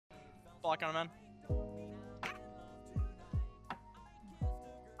Block on him, man.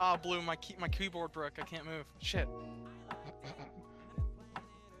 Ah, blue, my keyboard broke. I can't move. Shit.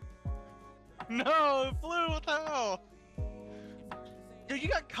 No, blue, what the hell? Yo, you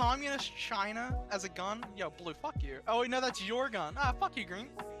got communist China as a gun? Yo, blue, fuck you. Oh, wait, no, that's your gun. Ah, fuck you, green.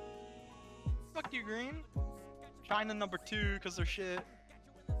 Fuck you, green. China number 2, cause they're shit.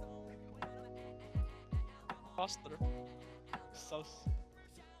 Buster. Sus.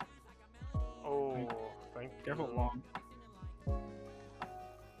 Oh, thank you. Careful, long.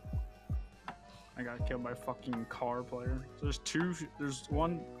 I got killed by a fucking car player. So two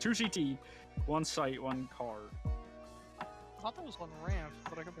CT, one site, one car. I thought that was one ramp,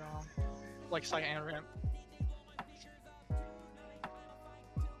 but I could be wrong. Like site and ramp.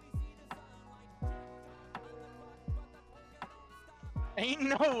 Ain't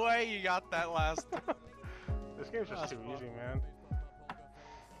no way you got that last. This game's just too easy, man.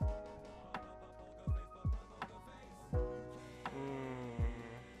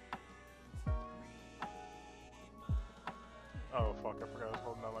 Oh fuck, I forgot I was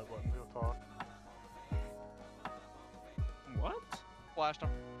holding down my button to talk. What? Flashed him.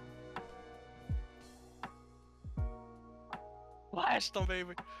 Flashed him,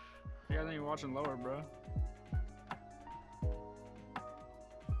 baby. Yeah, I think you're watching lower, bro.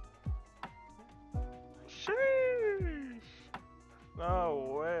 Sheesh!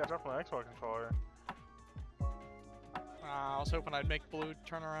 No way, I dropped my Xbox controller. I was hoping I'd make blue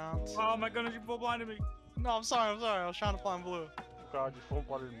turn around. Oh my goodness, you full blinded me. No, I'm sorry. I was trying to find blue. God, you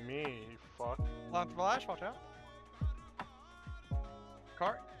full-blooded me, you fuck. Left flash, watch out.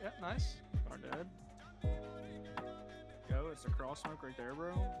 Cart, yeah, nice. Car dead. Yo, it's a cross smoke right there,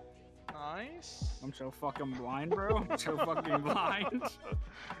 bro. Nice. I'm so fucking blind, bro. I'm so fucking blind.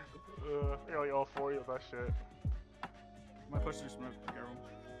 I got like all 40 of that shit. Might push through smoke, careful.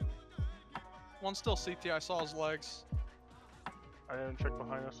 One still CT, I saw his legs. I didn't check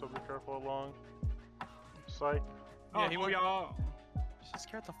behind us, so be careful along. Psych. Yeah, Oh, he go went. y'all. She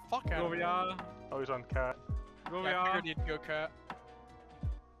scared the fuck out Go of me. y'all. Oh, he's on cat. Go Yeah, I y'all. figured he'd go cat.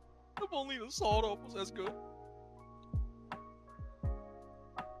 If only the sawed up was as good.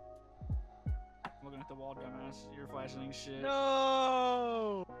 Looking at the wall, dumbass. You're flashing shit.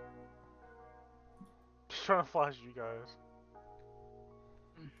 No. Just trying to flash you guys.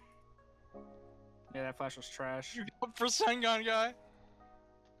 Yeah, that flash was trash. You up for Sengun guy?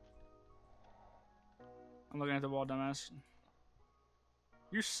 I'm looking at the wall, dumbass.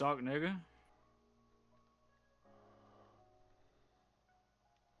 You suck, nigga.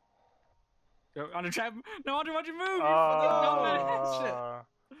 Yo, Andre, trap. No, Andre, why'd you move? You fucking Shit.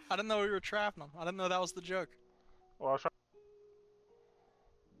 I didn't know we were trapping him. I didn't know that was the joke. Well, I was trying.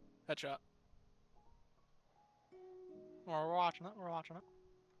 Headshot. We're watching it. We're watching it.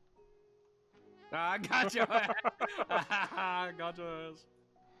 Ah, I got your ass. I got your ass.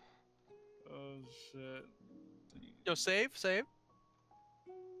 Oh shit. Yo, save. It's the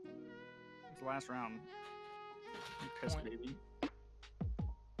last round. You piss Point. baby.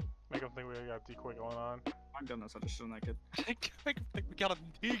 Make him think we got decoy going on. I'm gonna such a shit on that kid. I think we got a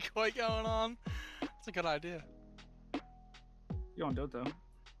decoy going on. That's a good idea. You don't do it though.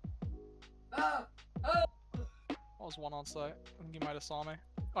 I was one on site. I think he might have saw me.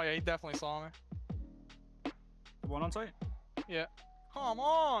 Oh yeah, he definitely saw me. The one on site? Yeah. Come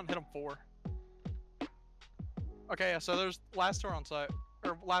on! Hit him 4. Okay, yeah, so there's last 2 on site.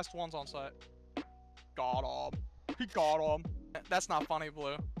 Or last one's on site. Got him. He got him. That's not funny,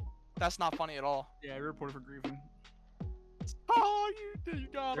 Blue. That's not funny at all. Yeah, I reported for griefing. Oh, you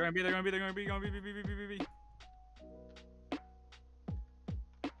got They're him. gonna be.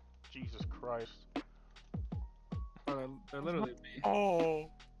 Jesus Christ. Oh, they're literally me.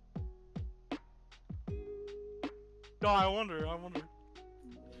 Oh. No, I wonder. I'm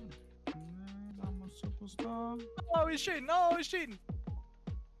a superstar. Oh, he's cheating. No, he's cheating.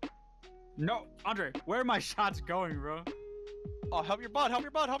 No, Andre, where are my shots going, bro? Oh, help your bud.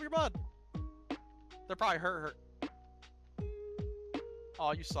 They're probably hurt.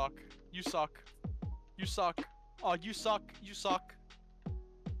 Oh, you suck. You suck. Oh, you suck.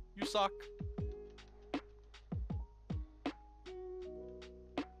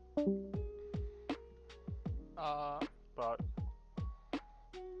 But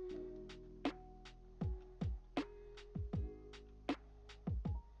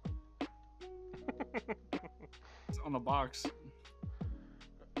It's on the box.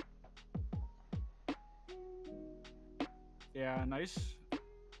 Yeah, nice.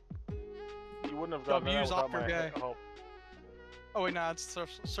 you wouldn't have gotten that W's without off your my guy. help. Oh wait, nah, it's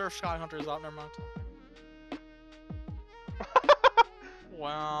Surf Sky Hunter is out. Never mind.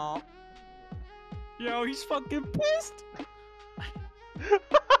 Well, Yo, he's fucking pissed.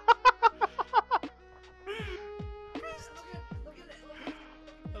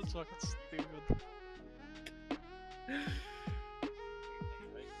 That's fucking stupid.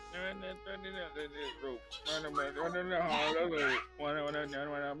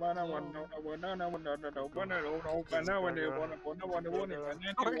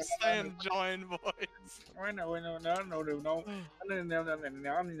 We're saying join voice. Damn, we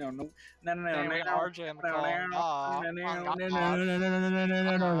got RJ in the call.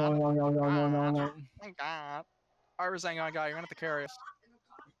 Thank God. Alright, Razangon guy, you're gonna have to carry us.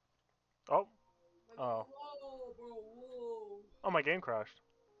 Oh. Oh. Oh, my game crashed.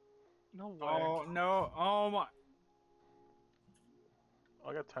 No way. Oh no! Oh my!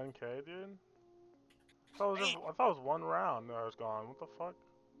 I got 10k, dude. I thought it was one round that I was gone. What the fuck?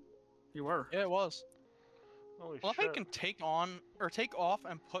 You were. Yeah, it was. Holy Well, if I shit. can take on or take off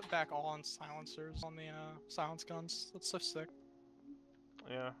and put back on silencers on the silence guns, that's so sick.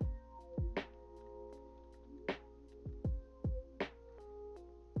 Yeah.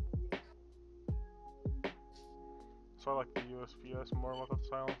 So I like the USPS more with the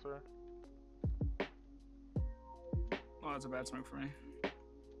silencer. Oh, that's a bad smoke for me.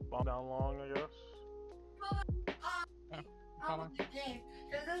 Bomb down long, I guess. I want the game,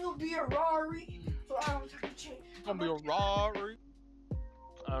 cause this will be a Rari, so I don't take a chance. It's gonna be a Rari.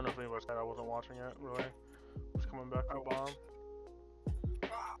 I don't know if anybody's I wasn't watching it, really. Just coming back for a bomb.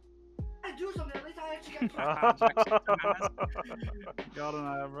 I do something, at least I actually got God and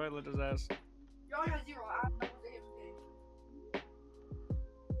I right lit his ass. You only have 0, I was AFK.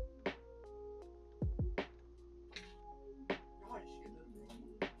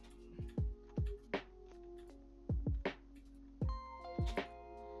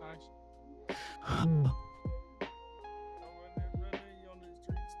 Nice.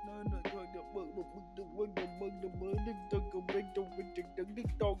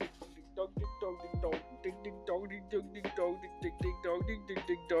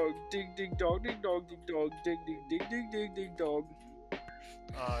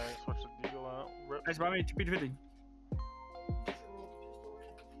 Switch the deagle out. Rip. Nice, buy me 250.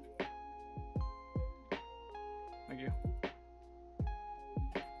 Thank you.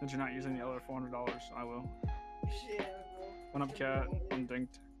 Since you're not using the other $400, I will. Yeah, One up cat, one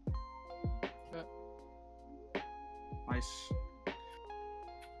dinked. Nice.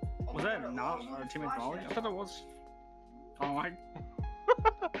 Was that not our teammate's volley? I thought it was. Oh my.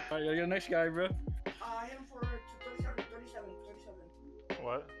 Alright, you got the next guy, bro. I am for 37.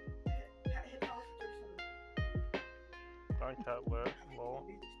 What? Hit power for 37. Dying cat lit. Lol.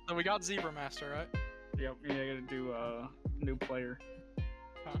 So we got Zebra Master, right? Yep, yeah, I gotta do new player.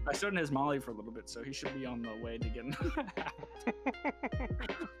 Huh. I stood in his molly for a little bit, so he should be on the way to getting.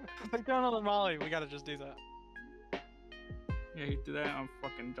 We're going on the Molly. We gotta just do that. Yeah, he did that. I'm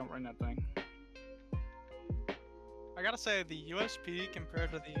fucking jump right in that thing. I gotta say, the USP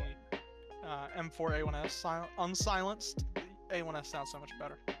compared to the M4A1S unsilenced, the A1S sounds so much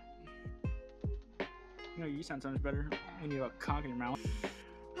better. You know, you sound so much better when you have a cock in your mouth.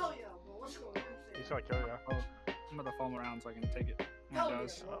 Hell yeah, bro. Let's go. He's gonna kill you. Oh, I'm about to follow him around so I can take it when Hell it yeah.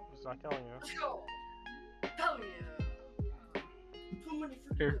 does. Oh, he's not killing you. Let's go. Hell yeah. Too many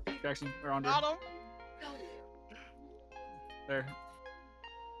freaking Here, people. Jackson, we're on. Got him! Hell yeah. There.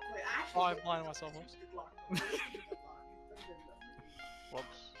 Wait, Oh, actually. I blinded myself.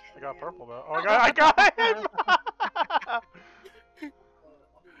 Whoops. I got purple though. Oh, I got it!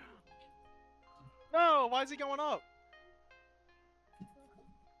 No, why is he going up?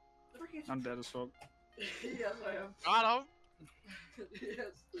 I'm dead as fuck. Yes, I am. Got him!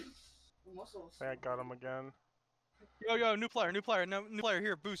 Yes. Muscles. I think I got him again. Yo, new player, new player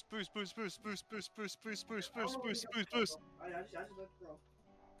here. Boost. I just looked,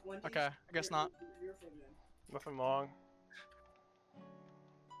 bro. Okay, I guess not. You're from them. Nothing long.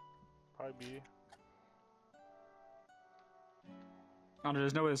 Probably B. Oh,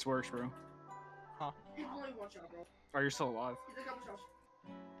 there's no way this works, bro. He's only one shot, bro. Oh, you're still alive. He's a couple shots.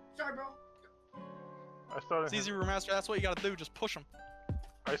 Sorry, bro. I started. It's easy, Remaster. That's what you gotta do. Just push him.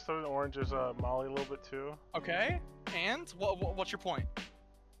 I started Orange's Molly a little bit too. Okay. And what's your point?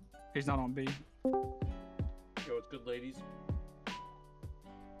 He's not on B. Yo, it's good, ladies.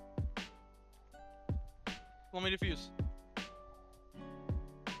 Let me defuse.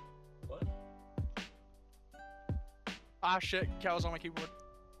 What? Ah shit, Cat was on my keyboard.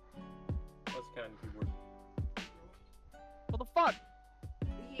 What's the kind of keyboard? What the fuck?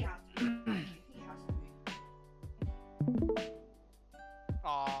 He has to be. He has to be.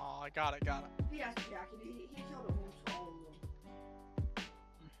 Aw, I got it. He has to be hacking. He killed a bunch of all of them.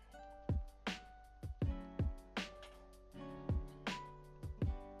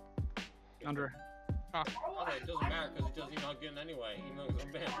 Andre. Oh, it doesn't matter because he doesn't not getting anyway, even though he's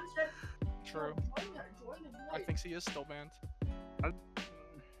unbanned. True. I think he is still banned. I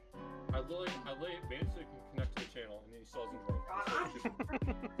literally made it so he can connect to the channel, and then he still doesn't work.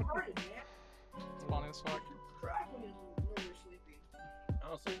 It's funny as fuck.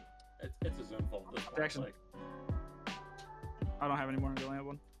 Honestly, it's his own fault. This Jackson. Like, I don't have any more. I only have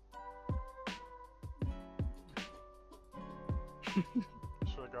one. Should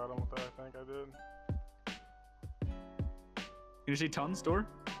have got him with that. I think I did. Can you see tons door?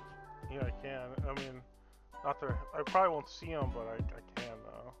 Yeah, I can. I mean, not there. I probably won't see him, but I can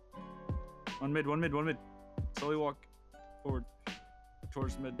though. One mid, one mid, one mid. Slowly walk forward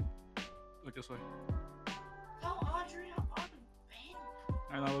towards mid. Look this way. No, Andre, I'm on the band.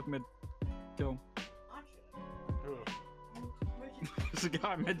 Alright, now look mid. Kill him. Ooh. There's a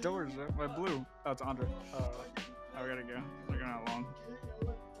guy mid doors. My blue. Oh, it's Andre. Oh, we gotta go. They're going out long.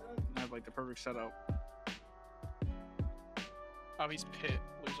 I have like the perfect setup. Oh, he's pit,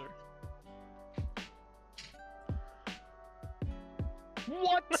 loser.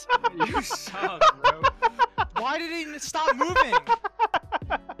 What? You suck, bro. Why did he stop moving?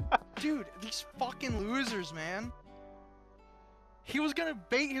 Dude, these fucking losers, man. He was gonna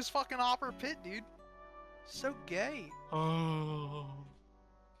bait his fucking opera pit, dude. So gay. Oh.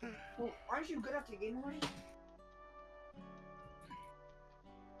 Well, aren't you good at the game already?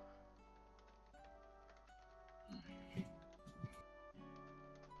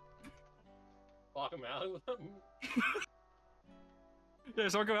 fuck him out with him. Yeah,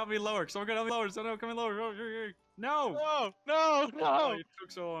 someone come help me lower. Someone come help me lower. Someone come in lower. Oh, no! No! No! Oh, No! it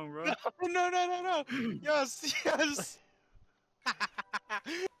took so long, bro. No! No! No! No! Yes! Yes!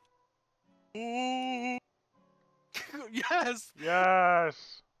 Ooh. Yes!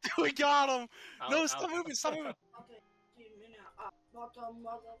 Yes. We got him! No, Out, stop out. moving! Stop moving!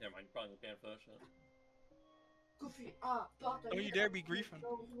 Never mind, you probably can't for that shit. Goofy, Don't you dare be griefing.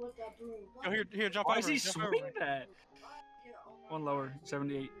 Yo, here, jump Why over. is he jump over. swinging that? One lower,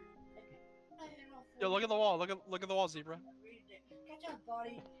 78. Yo, look at the wall. Look at the wall, zebra.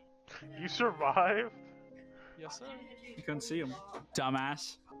 You survived? Yes, sir. You couldn't see him.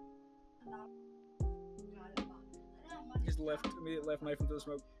 Dumbass. He's left, immediate left knife into the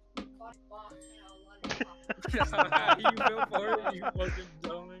smoke. You fell for it, you fucking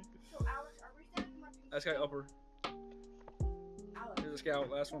dummy. Last guy upper. Here's a scout,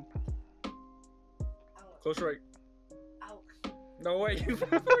 last one. Close right. No way, you fell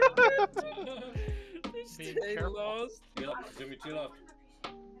for it. Be They careful. lost. Two left, Jimmy, two left.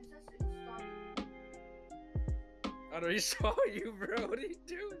 I already saw you, bro. What are you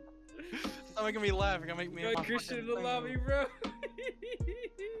doing? Stop making me laugh. You're gonna make me. Got Christian in the lobby, bro.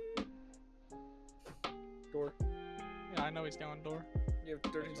 Door. Yeah, I know he's going door. You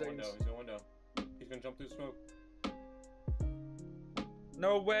have 13 He's in seconds. window, he's in window. He's gonna jump through the smoke.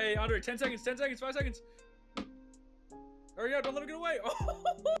 No way, Andre. 10 seconds, 10 seconds, 5 seconds. Hurry up, don't let him get away.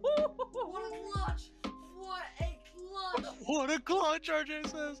 What a clutch! What a clutch! What a clutch, RJ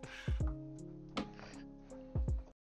says.